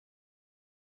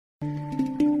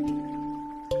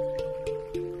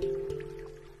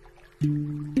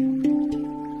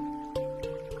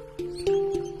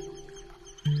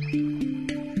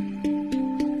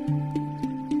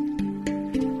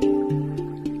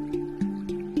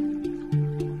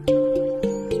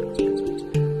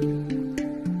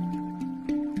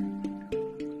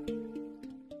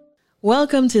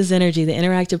Welcome to Zenergy, the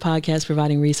interactive podcast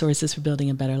providing resources for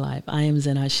building a better life. I am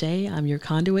Zen Ashe. I'm your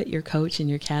conduit, your coach, and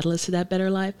your catalyst to that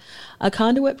better life. A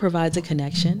conduit provides a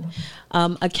connection.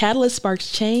 A catalyst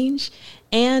sparks change,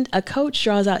 and a coach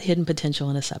draws out hidden potential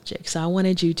in a subject. So I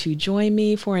wanted you to join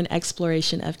me for an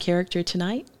exploration of character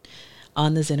tonight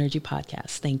on the Zenergy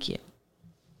podcast. Thank you.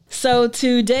 So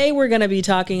today we're going to be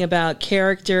talking about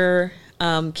character.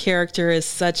 Character is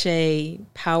such a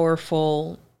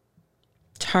powerful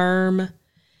term,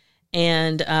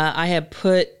 and I have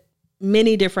put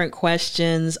many different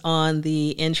questions on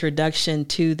the introduction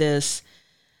to this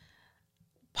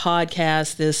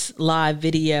podcast, this live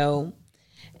video.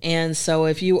 And so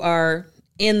if you are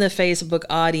in the Facebook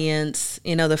audience,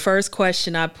 the first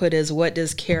question I put is, what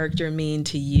does character mean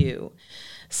to you?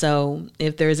 So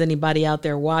if there's anybody out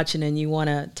there watching and you want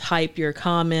to type your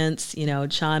comments,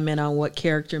 chime in on what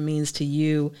character means to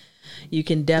you, you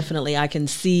can definitely, I can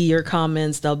see your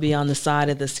comments. They'll be on the side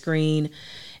of the screen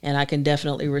and I can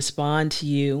definitely respond to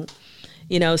you.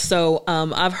 So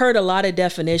I've heard a lot of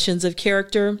definitions of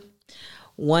character.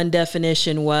 One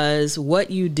definition was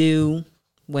what you do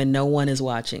when no one is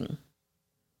watching,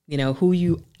 who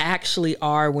you actually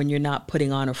are when you're not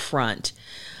putting on a front.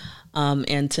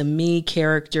 And to me,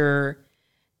 character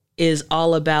is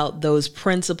all about those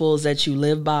principles that you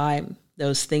live by,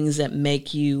 those things that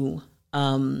make you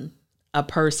a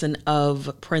person of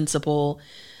principle,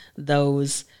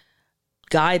 those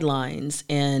guidelines,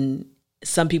 and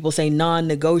some people say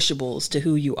non-negotiables to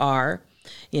who you are.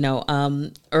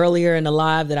 Earlier in the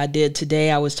live that I did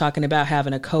today, I was talking about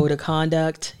having a code of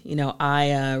conduct.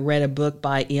 I read a book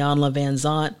by Iyanla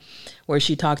Vanzant where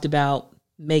she talked about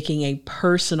making a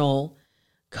personal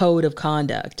code of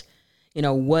conduct.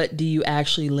 What do you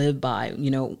actually live by,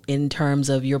 in terms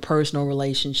of your personal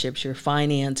relationships, your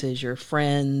finances, your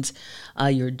friends,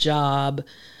 your job?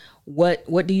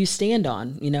 What do you stand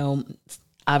on?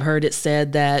 I've heard it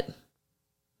said that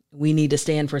we need to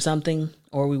stand for something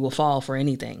or we will fall for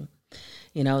anything.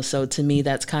 So to me,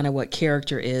 that's kind of what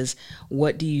character is.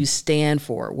 What do you stand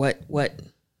for?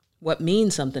 What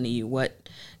means something to you? What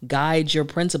guides your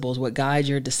principles? What guides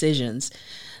your decisions?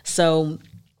 So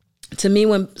to me,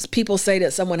 when people say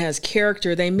that someone has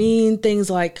character, they mean things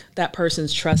like that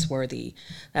person's trustworthy,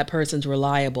 that person's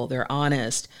reliable, they're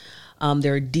honest,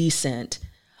 they're decent.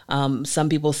 Some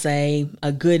people say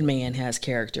a good man has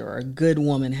character or a good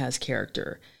woman has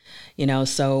character,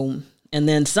 so, and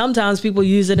then sometimes people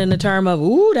use it in the term of,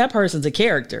 ooh, that person's a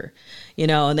character,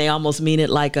 and they almost mean it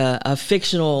like a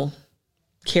fictional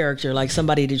character, like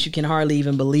somebody that you can hardly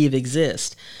even believe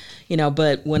exists,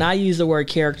 but when I use the word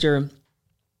character,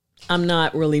 I'm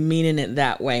not really meaning it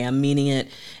that way. I'm meaning it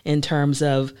in terms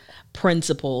of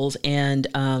principles and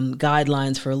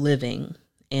guidelines for living.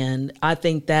 And I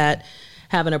think that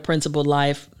having a principled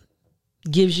life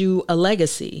gives you a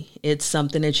legacy. It's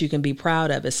something that you can be proud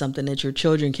of. It's something that your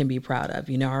children can be proud of.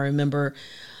 I remember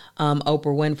Oprah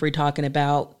Winfrey talking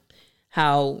about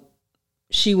how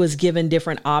she was given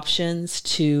different options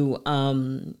to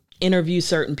interview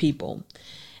certain people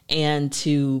and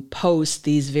to post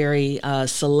these very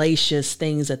salacious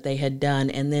things that they had done.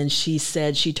 And then she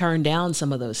said she turned down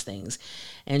some of those things.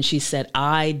 And she said,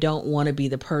 I don't want to be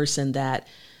the person that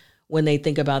when they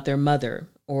think about their mother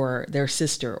or their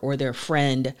sister or their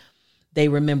friend, they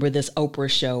remember this Oprah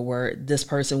show where this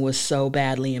person was so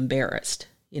badly embarrassed.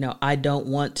 I don't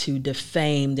want to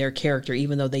defame their character,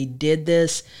 even though they did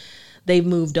this. They've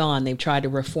moved on. They've tried to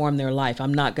reform their life.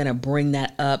 I'm not going to bring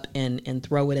that up and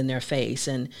throw it in their face.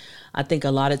 And I think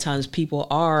a lot of times people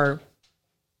are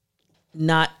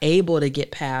not able to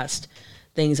get past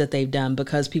things that they've done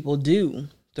because people do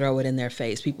throw it in their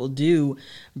face. People do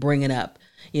bring it up,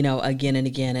 again and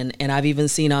again. And I've even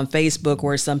seen on Facebook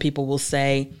where some people will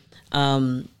say,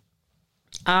 I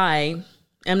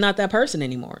am not that person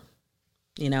anymore.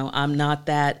 I'm not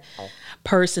that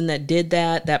person that did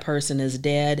that. That person is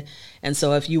dead. And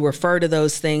so if you refer to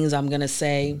those things, I'm going to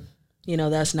say,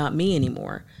 that's not me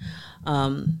anymore.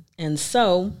 And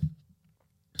so,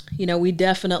 we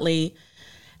definitely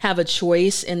have a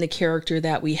choice in the character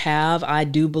that we have. I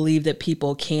do believe that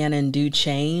people can and do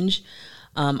change.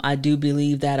 I do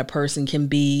believe that a person can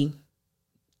be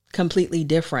completely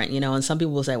different, and some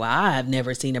people will say, well, I've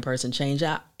never seen a person change.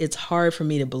 It's hard for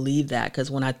me to believe that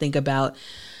because when I think about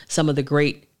some of the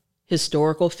great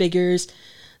historical figures,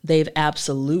 they've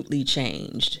absolutely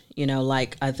changed.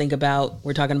 Like I think about,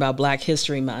 we're talking about Black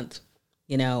History Month.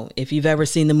 If you've ever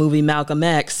seen the movie Malcolm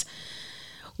X,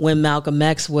 when Malcolm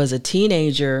X was a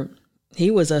teenager,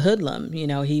 he was a hoodlum.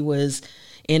 He was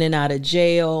in and out of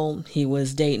jail. He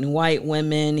was dating white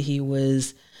women. He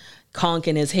was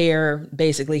conking his hair,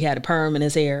 basically had a perm in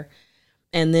his hair.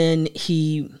 And then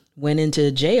he went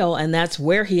into jail, and that's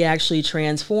where he actually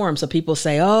transformed. So people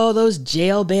say, oh, those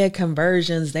jailbed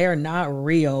conversions, they're not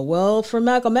real. Well, for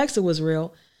Malcolm X, it was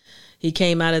real. He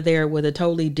came out of there with a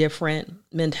totally different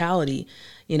mentality.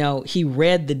 You know, he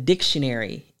read the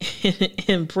dictionary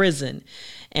in prison.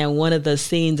 And one of the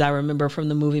scenes I remember from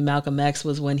the movie Malcolm X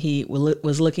was when he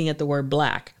was looking at the word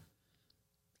black.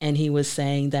 And he was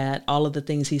saying that all of the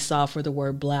things he saw for the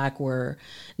word black were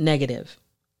negative.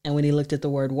 And when he looked at the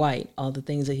word white, all the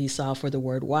things that he saw for the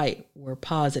word white were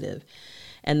positive.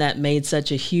 And that made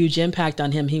such a huge impact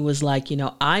on him. He was like, you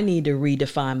know, I need to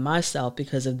redefine myself,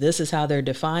 because if this is how they're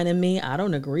defining me, I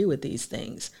don't agree with these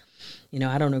things. You know,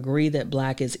 I don't agree that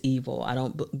black is evil. I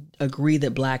don't agree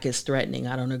that black is threatening.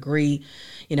 I don't agree,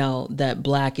 you know, that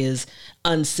black is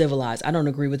uncivilized. I don't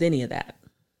agree with any of that.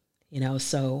 You know,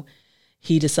 so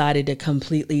he decided to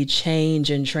completely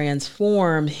change and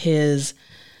transform his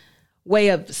way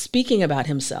of speaking about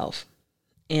himself.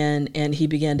 And he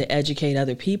began to educate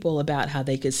other people about how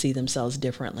they could see themselves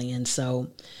differently. And so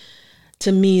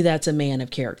to me, that's a man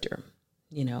of character,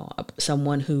 you know,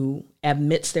 someone who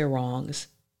admits their wrongs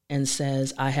and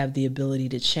says, I have the ability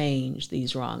to change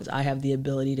these wrongs. I have the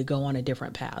ability to go on a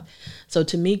different path. So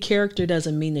to me, character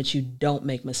doesn't mean that you don't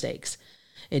make mistakes.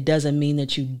 It doesn't mean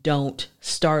that you don't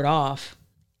start off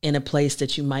in a place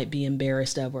that you might be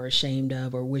embarrassed of or ashamed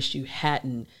of or wish you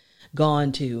hadn't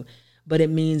gone to. But it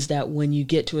means that when you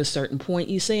get to a certain point,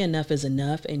 you say enough is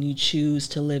enough and you choose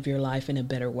to live your life in a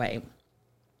better way.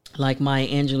 Like Maya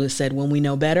Angelou said, when we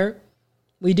know better,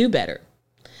 we do better.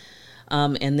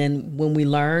 And then when we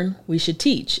learn, we should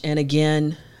teach. And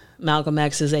again, Malcolm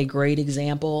X is a great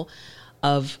example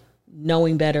of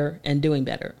knowing better and doing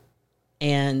better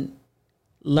and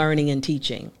learning and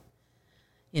teaching.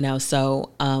 You know,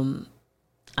 so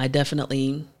I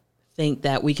definitely think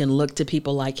that we can look to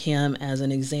people like him as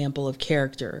an example of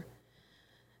character,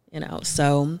 you know.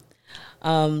 So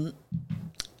I'm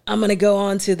going to go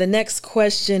on to the next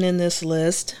question in this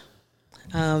list.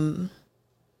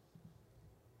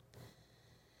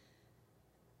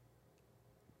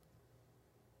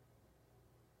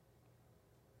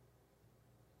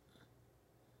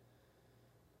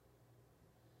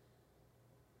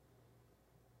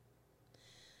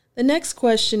 The next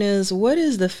question is, what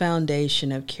is the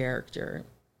foundation of character?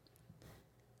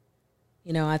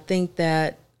 You know, I think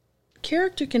that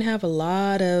character can have a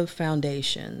lot of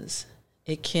foundations.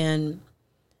 It can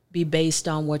be based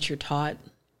on what you're taught.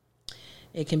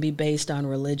 It can be based on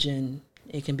religion.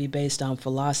 It can be based on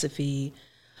philosophy.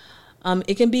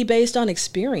 It can be based on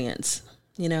experience,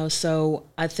 you know, so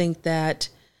I think that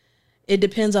it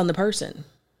depends on the person,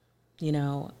 you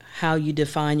know, how you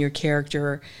define your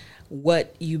character,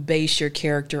 what you base your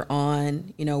character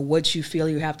on, you know, what you feel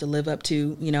you have to live up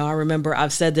to. You know, I remember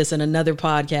I've said this in another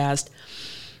podcast,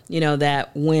 you know,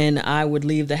 that when I would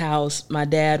leave the house, my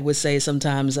dad would say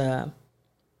sometimes,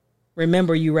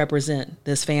 remember you represent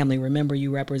this family, remember you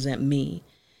represent me.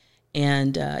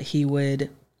 And he would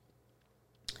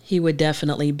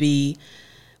definitely be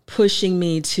pushing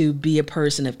me to be a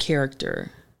person of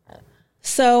character.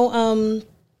 So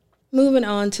moving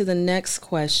on to the next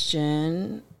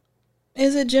question.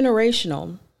 Is it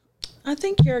generational? I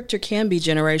think character can be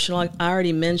generational. I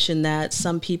already mentioned that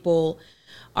some people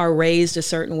are raised a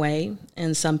certain way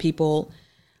and some people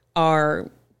are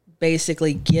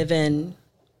basically given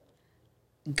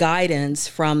guidance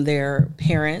from their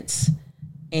parents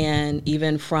and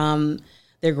even from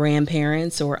their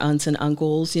grandparents or aunts and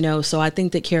uncles, you know. So I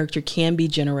think that character can be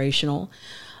generational.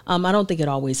 I don't think it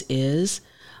always is.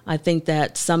 I think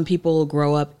that some people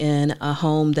grow up in a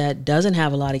home that doesn't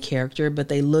have a lot of character, but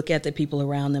they look at the people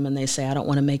around them and they say, I don't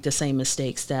want to make the same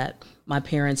mistakes that my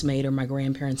parents made or my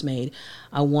grandparents made.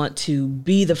 I want to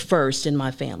be the first in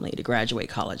my family to graduate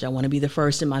college. I want to be the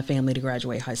first in my family to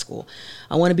graduate high school.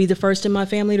 I want to be the first in my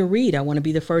family to read. I want to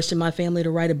be the first in my family to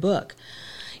write a book.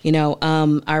 You know,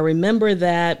 I remember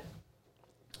that,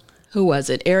 who was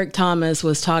it? Eric Thomas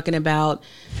was talking about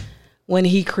when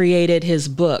he created his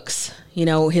books. You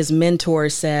know, his mentor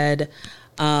said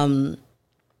that,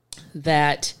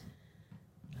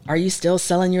 are you still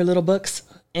selling your little books?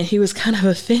 And he was kind of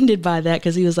offended by that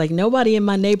because he was like, nobody in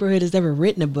my neighborhood has ever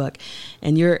written a book.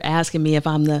 And you're asking me if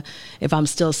I'm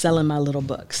still selling my little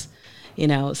books, you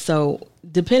know? So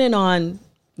depending on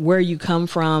where you come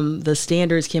from, the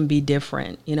standards can be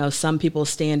different. You know, some people's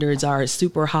standards are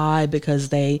super high because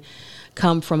they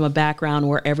come from a background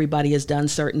where everybody has done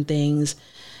certain things,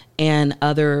 and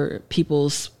other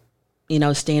people's, you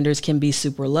know, standards can be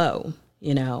super low,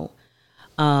 you know,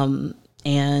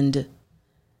 and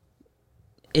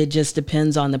it just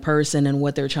depends on the person and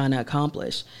what they're trying to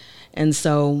accomplish. And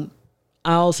so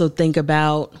I also think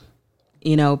about,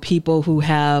 people who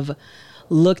have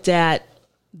looked at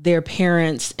their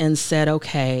parents and said,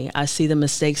 okay, I see the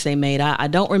mistakes they made. I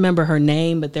don't remember her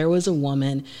name, but there was a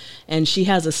woman, and she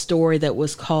has a story that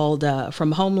was called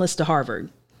From Homeless to Harvard.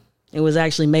 It was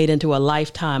actually made into a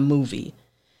Lifetime movie.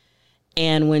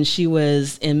 And when she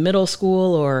was in middle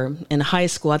school or in high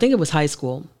school, I think it was high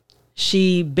school,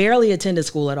 she barely attended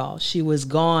school at all. She was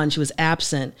gone. She was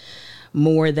absent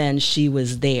more than she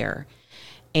was there.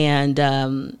 And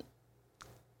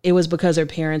it was because her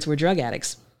parents were drug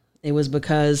addicts. It was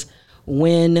because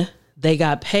when they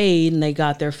got paid and they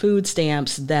got their food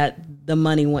stamps, that the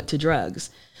money went to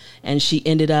drugs. And she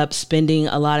ended up spending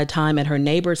a lot of time at her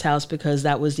neighbor's house because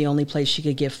that was the only place she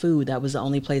could get food. That was the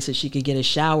only place that she could get a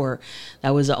shower.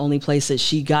 That was the only place that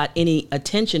she got any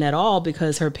attention at all,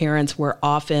 because her parents were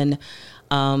often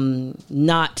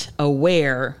not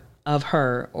aware of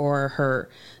her or her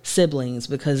siblings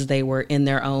because they were in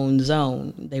their own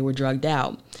zone. They were drugged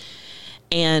out.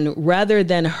 And rather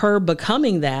than her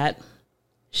becoming that,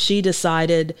 she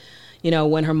decided,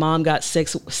 when her mom got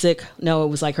sick, no, it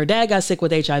was like her dad got sick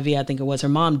with HIV, I think it was. Her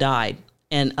mom died.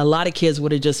 And a lot of kids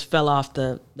would have just fell off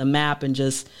the map and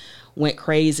just went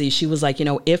crazy. She was like,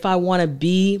 if I want to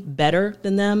be better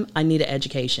than them, I need an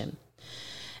education.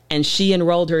 And she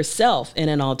enrolled herself in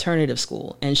an alternative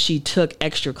school, and she took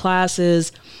extra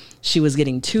classes. She was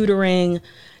getting tutoring.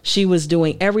 She was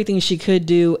doing everything she could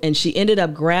do. And she ended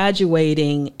up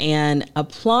graduating and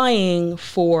applying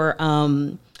for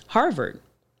Harvard.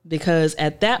 Because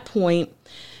at that point,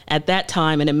 at that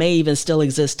time, and it may even still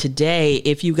exist today,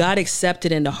 if you got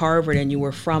accepted into Harvard and you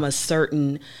were from a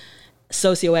certain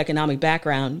socioeconomic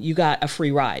background, you got a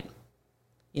free ride.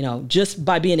 Just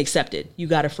by being accepted, you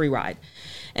got a free ride.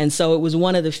 And so it was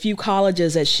one of the few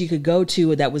colleges that she could go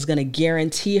to that was going to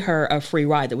guarantee her a free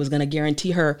ride, that was going to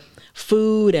guarantee her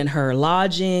food and her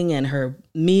lodging and her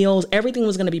meals. Everything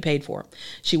was going to be paid for.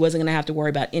 She wasn't going to have to worry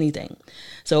about anything.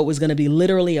 So it was going to be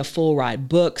literally a full ride: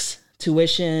 books,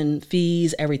 tuition,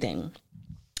 fees, everything.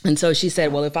 And so she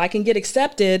said, well, if I can get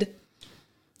accepted,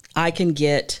 I can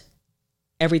get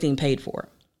everything paid for,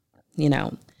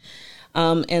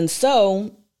 and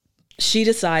so she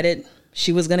decided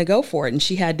she was going to go for it. And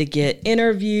she had to get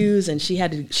interviews, and she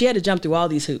had to jump through all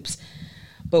these hoops.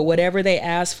 But whatever they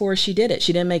asked for, she did it.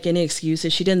 She didn't make any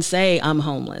excuses. She didn't say, I'm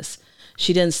homeless.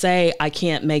 She didn't say, I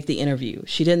can't make the interview.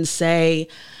 She didn't say,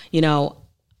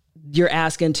 you're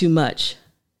asking too much.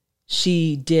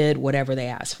 She did whatever they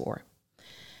asked for.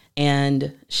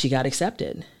 And she got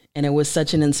accepted. And it was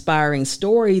such an inspiring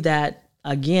story that,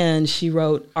 again, she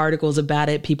wrote articles about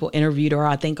it. People interviewed her.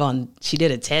 I think she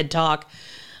did a TED Talk,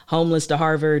 Homeless to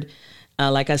Harvard.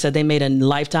 Like I said, they made a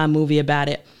Lifetime movie about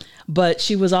it. But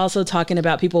she was also talking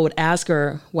about, people would ask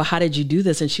her, well, how did you do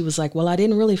this? And she was like, well, I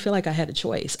didn't really feel like I had a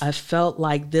choice. I felt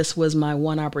like this was my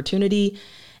one opportunity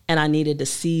and I needed to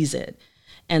seize it.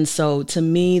 And so to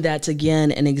me, that's,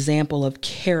 again, an example of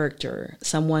character,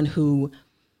 someone who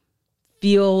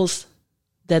feels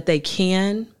that they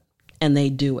can and they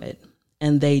do it,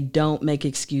 and they don't make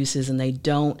excuses, and they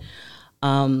don't,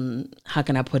 how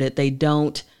can I put it? They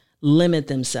don't limit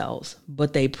themselves,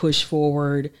 but they push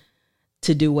forward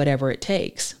to do whatever it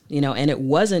takes, and it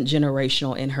wasn't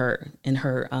generational in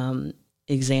her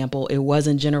example. It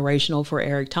wasn't generational for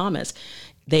Eric Thomas.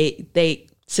 They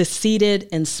succeeded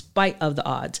in spite of the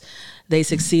odds. They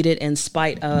succeeded in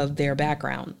spite of their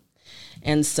background.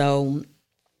 And so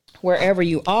wherever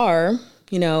you are,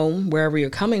 wherever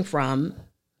you're coming from,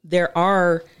 there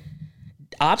are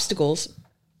obstacles,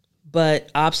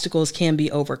 but obstacles can be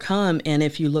overcome. And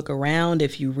if you look around,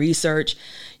 if you research,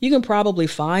 you can probably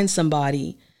find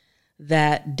somebody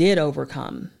that did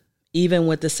overcome, even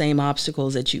with the same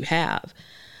obstacles that you have.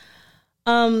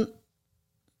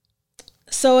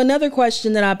 So another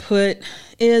question that I put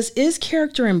is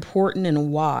character important,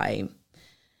 and why?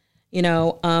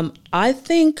 I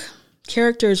think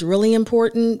character is really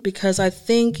important, because I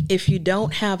think if you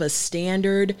don't have a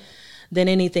standard, then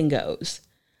anything goes.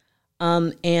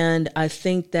 And I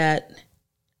think that,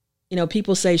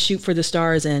 people say shoot for the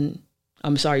stars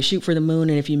shoot for the moon,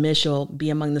 and if you miss, you'll be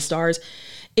among the stars.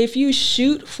 If you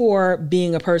shoot for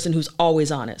being a person who's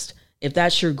always honest, if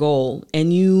that's your goal,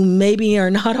 and you maybe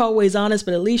are not always honest,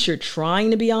 but at least you're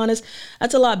trying to be honest,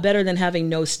 that's a lot better than having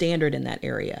no standard in that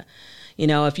area.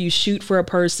 If you shoot for a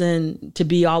person to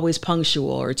be always punctual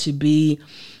or to be,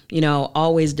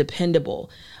 always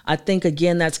dependable, I think,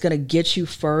 again, that's going to get you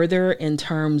further in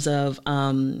terms of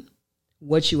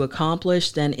what you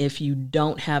accomplish than if you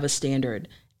don't have a standard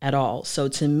at all. So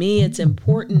to me, it's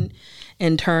important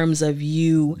in terms of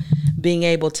you being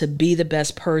able to be the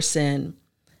best person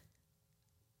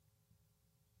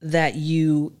that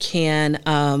you can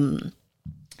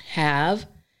have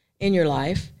in your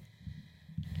life.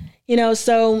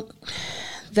 So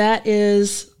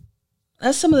that's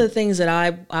some of the things that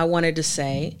I wanted to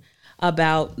say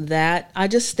about that. I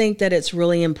just think that it's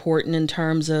really important in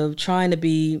terms of trying to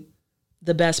be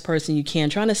the best person you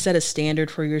can, trying to set a standard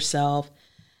for yourself,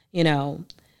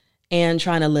 and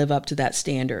trying to live up to that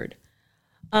standard.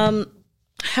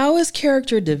 How is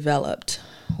character developed?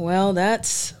 Well,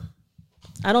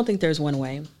 I don't think there's one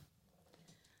way.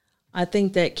 I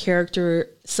think that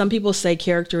some people say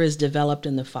character is developed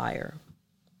in the fire.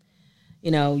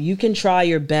 You can try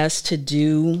your best to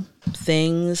do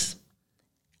things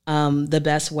the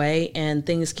best way, and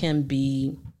things can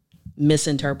be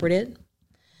misinterpreted.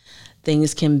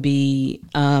 Things can be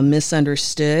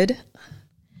misunderstood.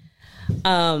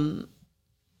 And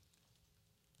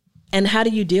how do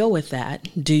you deal with that?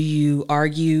 Do you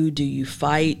argue? Do you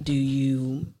fight? Do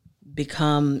you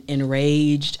become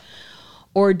enraged?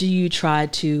 Or do you try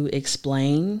to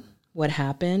explain what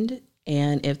happened?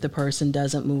 And if the person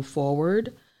doesn't move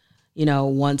forward,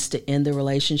 wants to end the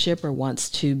relationship or wants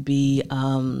to be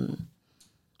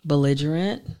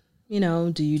belligerent,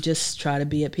 do you just try to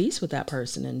be at peace with that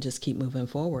person and just keep moving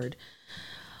forward?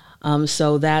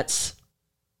 So that's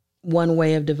one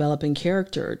way of developing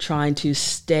character, trying to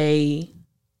stay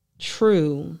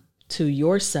true to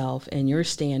yourself and your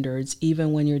standards,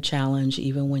 even when you're challenged,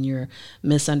 even when you're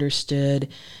misunderstood,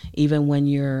 even when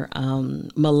you're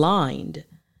maligned,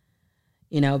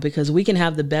 because we can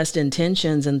have the best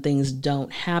intentions and things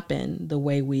don't happen the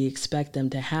way we expect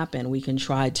them to happen. We can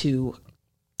try to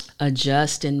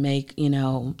adjust and make,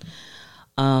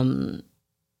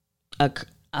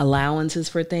 allowances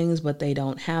for things, but they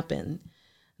don't happen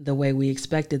the way we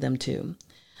expected them to.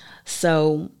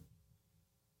 So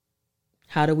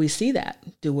how do we see that?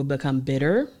 Do we become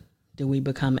bitter? Do we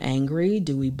become angry?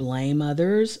 Do we blame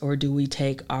others? Or do we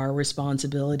take our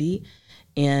responsibility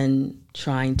in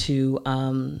trying to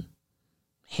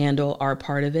handle our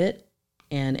part of it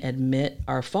and admit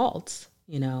our faults,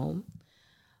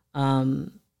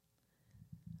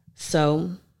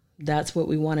 So that's what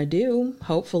we want to do,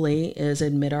 hopefully, is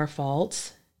admit our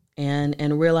faults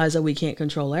and realize that we can't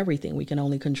control everything. We can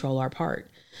only control our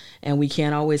part. And we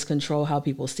can't always control how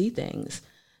people see things,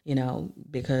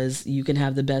 because you can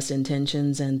have the best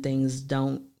intentions and things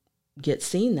don't get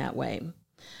seen that way.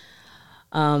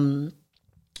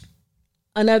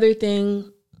 Another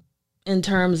thing in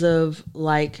terms of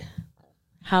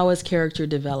how is character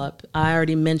developed? I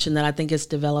already mentioned that I think it's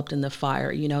developed in the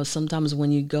fire. Sometimes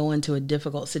when you go into a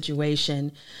difficult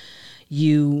situation,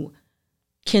 you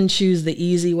can choose the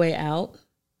easy way out,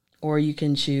 or you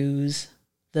can choose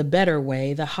the better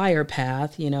way, the higher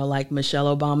path, like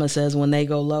Michelle Obama says, when they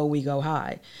go low, we go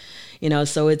high.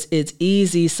 So it's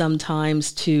easy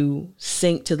sometimes to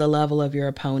sink to the level of your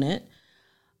opponent.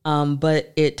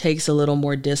 But it takes a little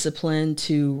more discipline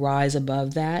to rise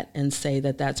above that and say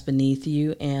that that's beneath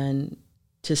you and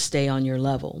to stay on your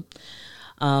level.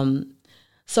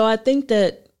 So I think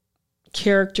that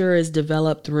character is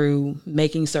developed through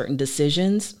making certain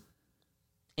decisions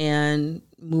and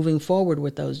moving forward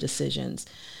with those decisions.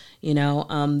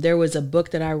 There was a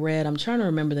book that I read, I'm trying to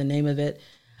remember the name of it,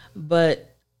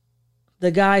 but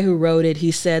the guy who wrote it,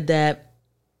 he said that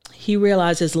he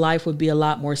realized his life would be a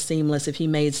lot more seamless if he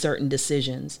made certain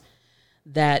decisions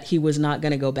that he was not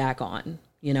going to go back on.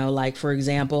 Like, for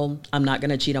example, I'm not going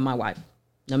to cheat on my wife.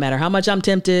 No matter how much I'm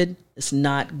tempted, it's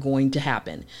not going to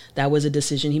happen. That was a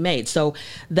decision he made. So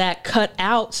that cut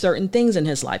out certain things in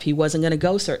his life. He wasn't going to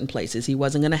go certain places. He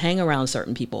wasn't going to hang around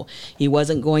certain people. He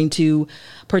wasn't going to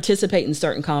participate in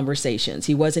certain conversations.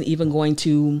 He wasn't even going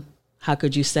to, how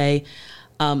could you say,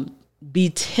 be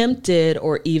tempted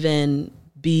or even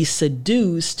be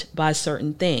seduced by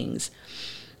certain things.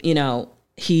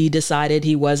 He decided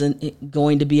he wasn't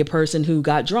going to be a person who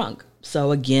got drunk.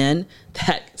 So again,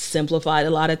 that simplified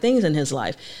a lot of things in his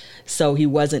life. So he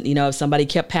wasn't, if somebody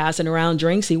kept passing around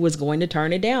drinks, he was going to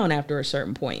turn it down after a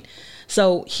certain point.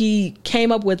 So he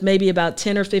came up with maybe about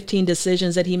 10 or 15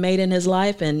 decisions that he made in his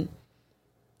life. And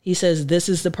he says, this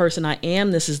is the person I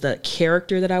am. This is the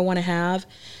character that I want to have.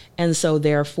 And so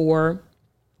therefore,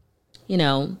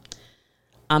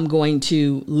 I'm going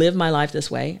to live my life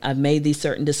this way. I've made these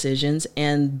certain decisions,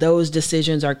 and those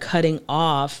decisions are cutting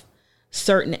off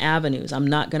certain avenues. I'm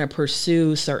not going to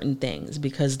pursue certain things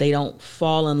because they don't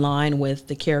fall in line with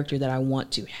the character that I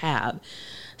want to have.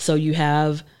 So you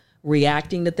have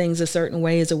reacting to things a certain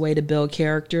way is a way to build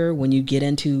character. When you get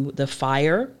into the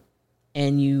fire,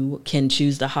 and you can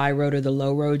choose the high road or the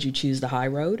low road. You choose the high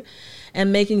road,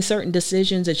 and making certain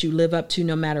decisions that you live up to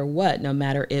no matter what, no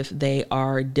matter if they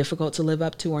are difficult to live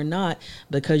up to or not,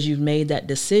 because you've made that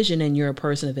decision and you're a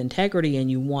person of integrity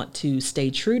and you want to stay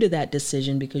true to that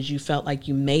decision because you felt like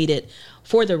you made it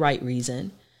for the right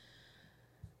reason.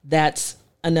 That's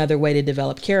another way to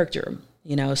develop character.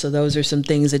 So those are some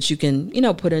things that you can,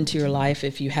 put into your life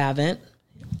if you haven't,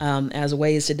 as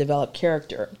ways to develop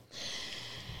character.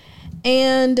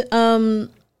 And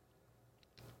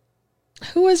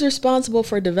who is responsible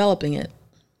for developing it?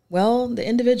 Well, the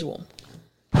individual.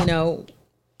 A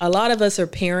lot of us are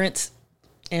parents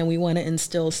and we want to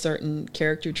instill certain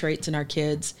character traits in our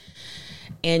kids.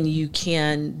 And you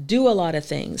can do a lot of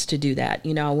things to do that.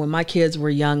 When my kids were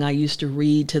young, I used to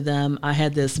read to them. I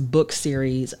had this book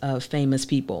series of famous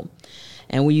people.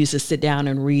 And we used to sit down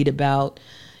and read about,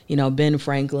 Ben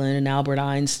Franklin and Albert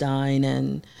Einstein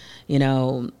and,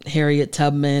 Harriet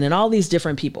Tubman and all these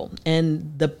different people.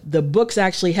 And the books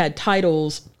actually had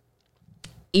titles.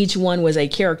 Each one was a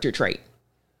character trait,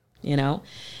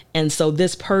 And so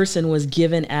this person was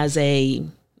given as a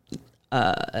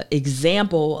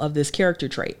example of this character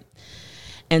trait.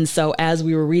 And so as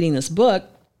we were reading this book,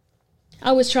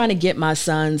 I was trying to get my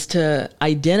sons to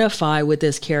identify with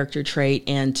this character trait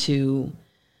and to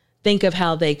think of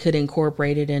how they could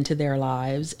incorporate it into their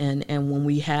lives. And when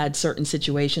we had certain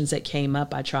situations that came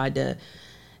up, I tried to,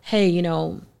 hey,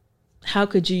 how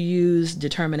could you use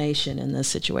determination in this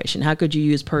situation? How could you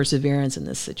use perseverance in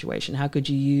this situation? How could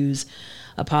you use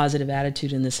a positive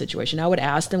attitude in this situation? I would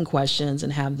ask them questions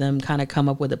and have them kind of come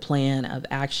up with a plan of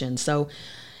action. So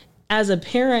as a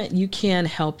parent, you can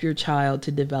help your child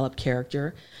to develop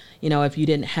character. If you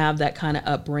didn't have that kind of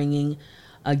upbringing,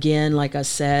 again, like I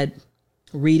said,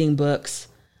 reading books,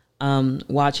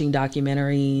 watching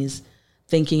documentaries,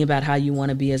 thinking about how you want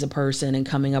to be as a person and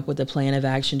coming up with a plan of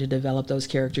action to develop those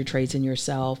character traits in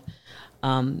yourself.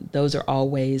 Those are all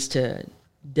ways to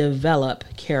develop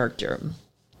character.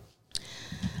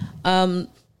 All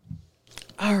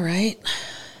right.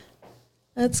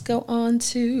 Let's go on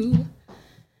to,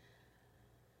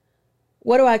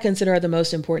 what do I consider are the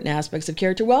most important aspects of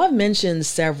character? Well, I've mentioned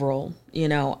several.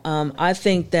 I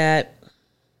think that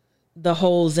the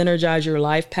whole Zenergize Your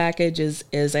Life package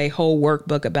is a whole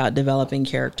workbook about developing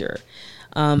character.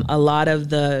 A lot of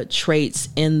the traits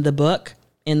in the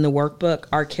workbook,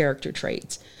 are character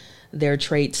traits. They're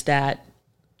traits that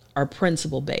are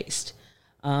principle based.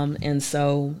 And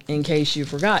so in case you've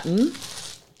forgotten,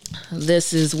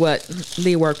 this is what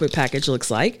the workbook package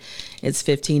looks like. It's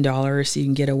 $15. So you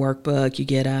can get a workbook, you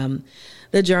get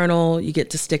the journal, you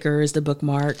get the stickers, the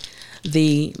bookmark,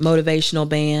 the motivational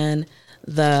band,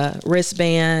 the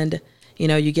wristband,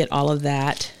 you get all of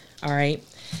that. All right.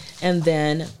 And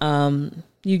then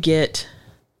you get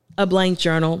a blank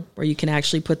journal where you can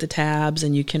actually put the tabs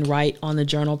and you can write on the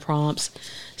journal prompts.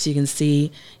 So you can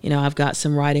see, I've got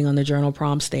some writing on the journal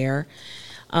prompts there.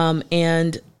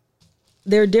 And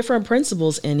there are different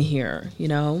principles in here,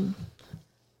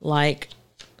 like,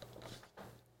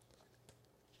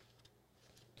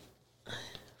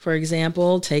 for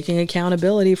example, taking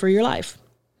accountability for your life.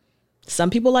 Some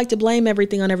people like to blame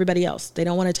everything on everybody else. They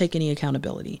don't want to take any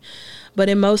accountability. But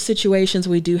in most situations,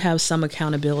 we do have some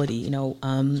accountability.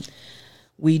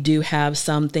 We do have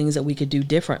some things that we could do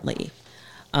differently.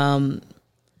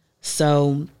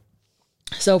 So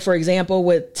for example,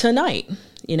 with tonight,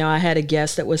 I had a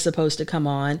guest that was supposed to come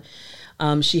on.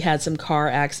 She had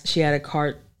she had a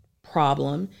car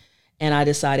problem, and I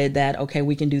decided that, okay,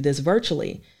 we can do this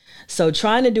virtually. So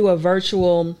trying to do a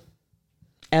virtual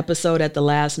episode at the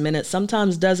last minute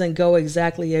sometimes doesn't go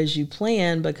exactly as you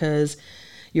plan, because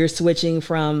you're switching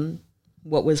from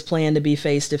what was planned to be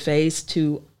face-to-face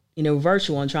to,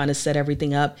 virtual, and trying to set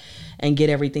everything up and get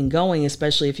everything going,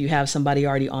 especially if you have somebody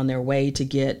already on their way to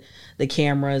get the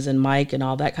cameras and mic and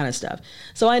all that kind of stuff.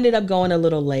 So I ended up going a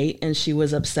little late, and she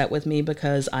was upset with me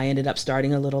because I ended up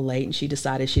starting a little late, and she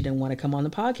decided she didn't want to come on the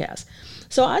podcast.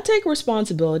 So I take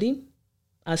responsibility.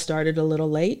 I started a little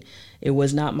late. It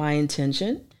was not my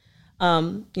intention.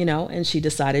 And she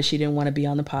decided she didn't want to be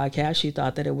on the podcast. She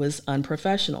thought that it was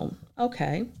unprofessional.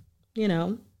 Okay.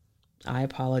 I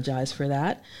apologize for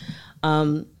that.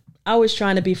 I was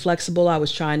trying to be flexible. I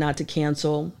was trying not to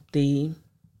cancel the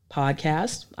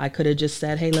podcast. I could have just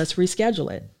said, hey, let's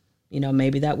reschedule it.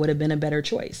 Maybe that would have been a better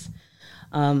choice.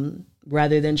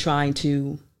 Rather than trying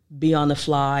to be on the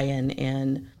fly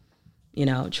and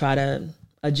try to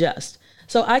adjust.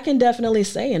 So I can definitely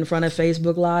say in front of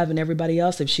Facebook Live and everybody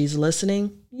else, if she's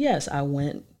listening, yes, I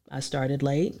started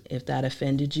late. If that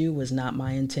offended you, was not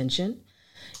my intention.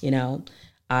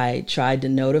 I tried to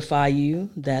notify you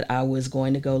that I was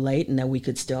going to go late and that we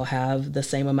could still have the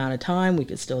same amount of time. We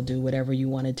could still do whatever you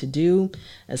wanted to do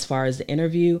as far as the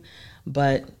interview,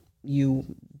 but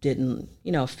you didn't,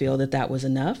 feel that that was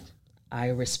enough. I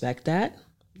respect that.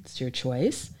 It's your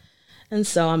choice. And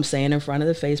so I'm saying in front of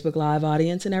the Facebook Live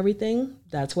audience and everything,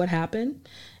 that's what happened.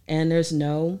 And there's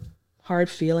no hard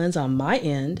feelings on my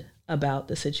end about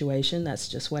the situation. That's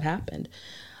just what happened.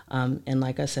 And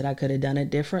like I said, I could have done it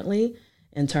differently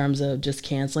in terms of just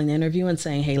canceling the interview and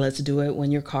saying, hey, let's do it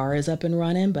when your car is up and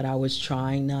running. But I was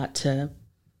trying not to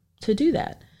do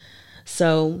that.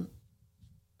 So,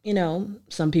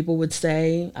 some people would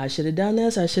say, I should have done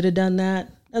this, I should have done that.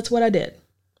 That's what I did.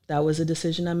 That was a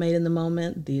decision I made in the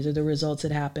moment. These are the results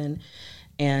that happened.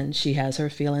 And she has her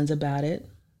feelings about it.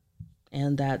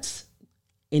 And that's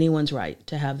anyone's right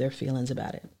to have their feelings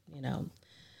about it,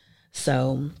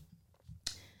 So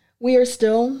we are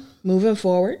still moving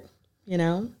forward,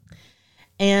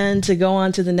 And to go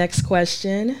on to the next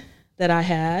question that I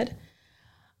had,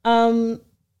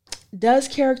 does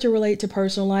character relate to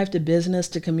personal life, to business,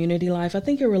 to community life? I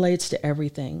think it relates to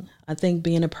everything. I think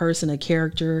being a person, a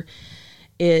character,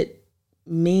 it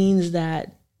means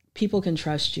that people can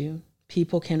trust you.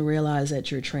 People can realize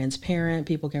that you're transparent.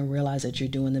 People can realize that you're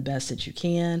doing the best that you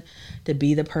can to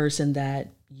be the person that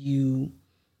you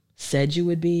said you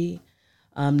would be.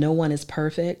 No one is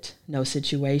perfect. No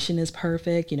situation is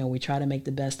perfect. We try to make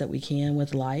the best that we can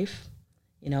with life.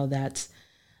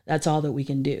 That's all that we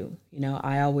can do.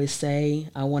 I always say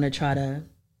I want to try to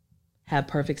have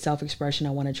perfect self-expression.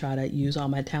 I want to try to use all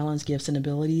my talents, gifts, and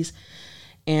abilities.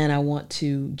 And I want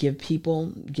to give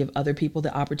other people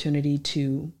the opportunity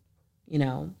to,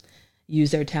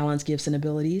 use their talents, gifts, and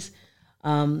abilities.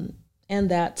 And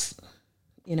that's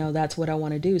what I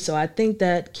want to do. So I think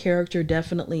that character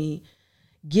definitely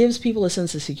gives people a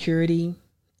sense of security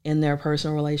in their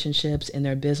personal relationships, in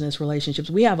their business relationships.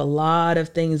 We have a lot of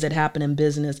things that happen in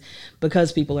business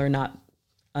because people are not,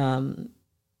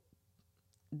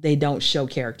 they don't show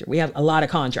character. We have a lot of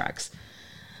contracts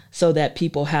so that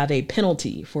people have a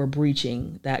penalty for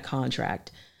breaching that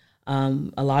contract.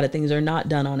 A lot of things are not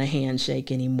done on a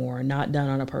handshake anymore, not done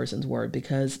on a person's word,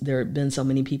 because there have been so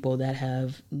many people that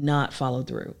have not followed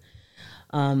through.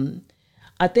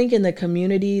 I think in the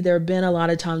community, there have been a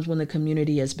lot of times when the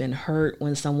community has been hurt,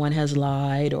 when someone has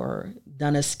lied or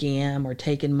done a scam or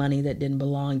taken money that didn't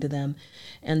belong to them.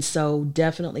 And so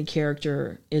definitely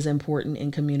character is important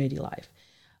in community life.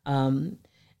 And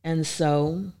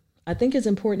so I think it's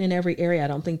important in every area. I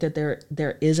don't think that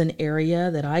there is an area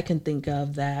that I can think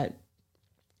of that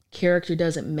character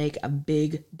doesn't make a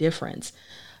big difference,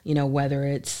 whether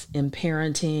it's in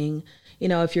parenting.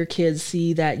 If your kids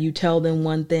see that you tell them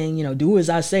one thing, do as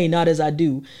I say, not as I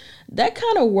do. That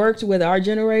kind of worked with our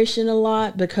generation a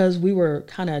lot because we were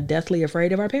kind of deathly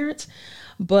afraid of our parents.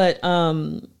 But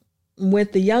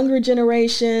with the younger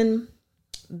generation,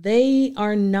 they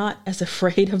are not as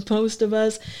afraid of most of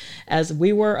us as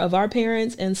we were of our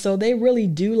parents. And so they really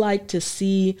do like to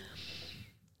see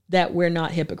that we're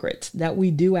not hypocrites, that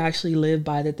we do actually live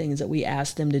by the things that we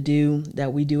ask them to do,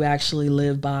 that we do actually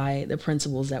live by the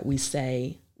principles that we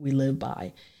say we live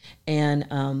by. And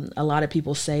a lot of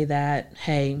people say that,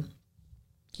 hey,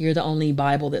 you're the only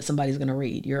Bible that somebody's going to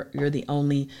read. You're the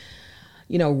only,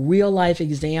 real life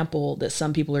example that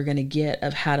some people are going to get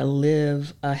of how to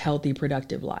live a healthy,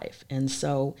 productive life. And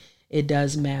so it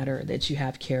does matter that you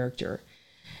have character.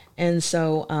 And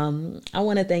so I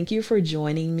want to thank you for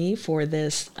joining me for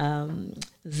this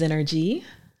Zenergy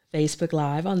Facebook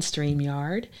Live on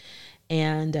StreamYard.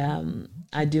 And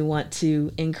I do want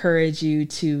to encourage you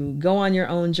to go on your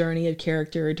own journey of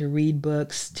character, to read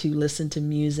books, to listen to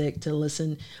music,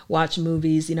 to watch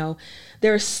movies.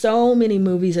 There are so many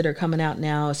movies that are coming out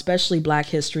now, especially Black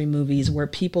history movies, where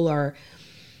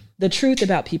the truth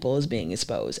about people is being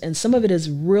exposed. And some of it is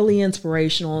really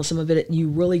inspirational. Some of it, you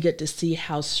really get to see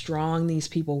how strong these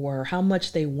people were, how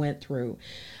much they went through,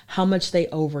 how much they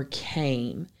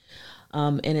overcame.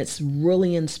 And it's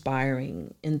really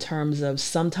inspiring in terms of,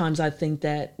 sometimes I think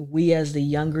that we as the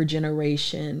younger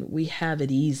generation, we have it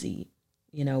easy.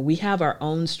 We have our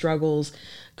own struggles.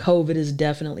 COVID is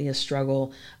definitely a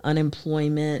struggle.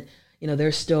 Unemployment,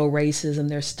 there's still racism.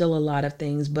 There's still a lot of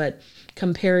things, but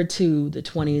compared to the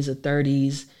 20s or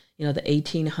 30s, the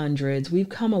 1800s, we've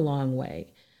come a long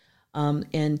way.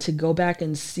 And to go back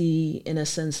and see, in a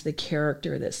sense, the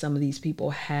character that some of these people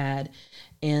had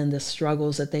and the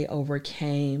struggles that they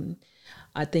overcame,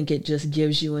 I think it just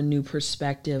gives you a new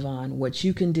perspective on what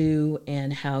you can do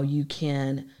and how you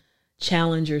can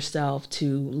challenge yourself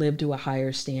to live to a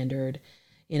higher standard.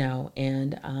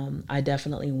 and I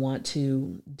definitely want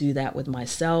to do that with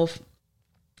myself,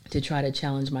 to try to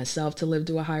challenge myself to live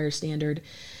to a higher standard,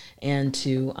 and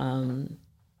to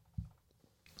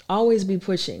always be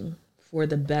pushing for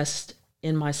the best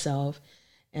in myself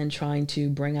and trying to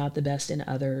bring out the best in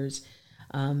others.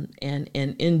 And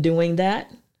in doing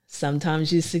that,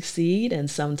 sometimes you succeed, and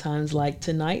sometimes, like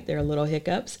tonight, there are little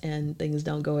hiccups and things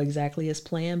don't go exactly as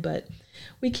planned, but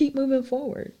we keep moving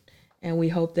forward. And we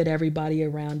hope that everybody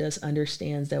around us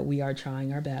understands that we are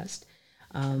trying our best.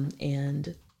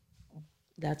 And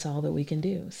that's all that we can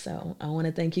do. So I want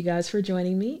to thank you guys for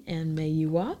joining me, and may you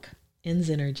walk in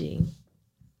Zenergy.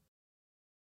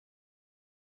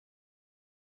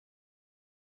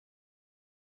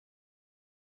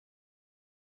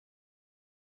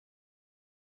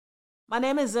 My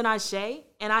name is Zen Ashe,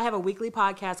 and I have a weekly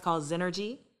podcast called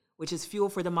Zenergy, which is fuel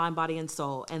for the mind, body, and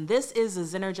soul. And this is the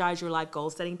Zenergize Your Life Goal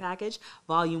Setting Package,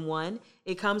 Volume 1.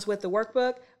 It comes with the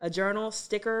workbook, a journal,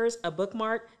 stickers, a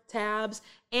bookmark, tabs,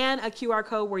 and a QR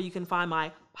code where you can find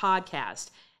my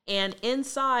podcast. And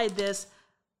inside this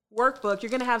workbook, you're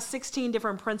going to have 16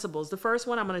 different principles. The first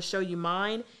one, I'm going to show you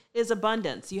mine, is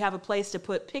abundance. You have a place to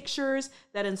put pictures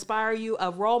that inspire you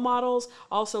of role models,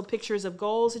 also pictures of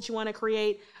goals that you want to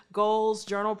create, goals,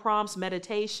 journal prompts,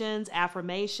 meditations,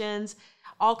 affirmations,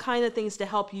 all kinds of things to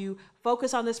help you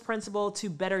focus on this principle to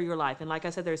better your life. And like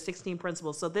I said, there's 16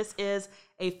 principles. So this is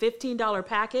a $15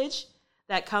 package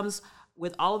that comes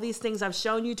with all of these things I've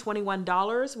shown you,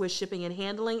 $21 with shipping and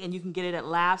handling, and you can get it at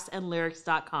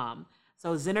laughsandlyrics.com.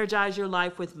 So Zenergize your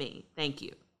life with me. Thank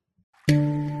you.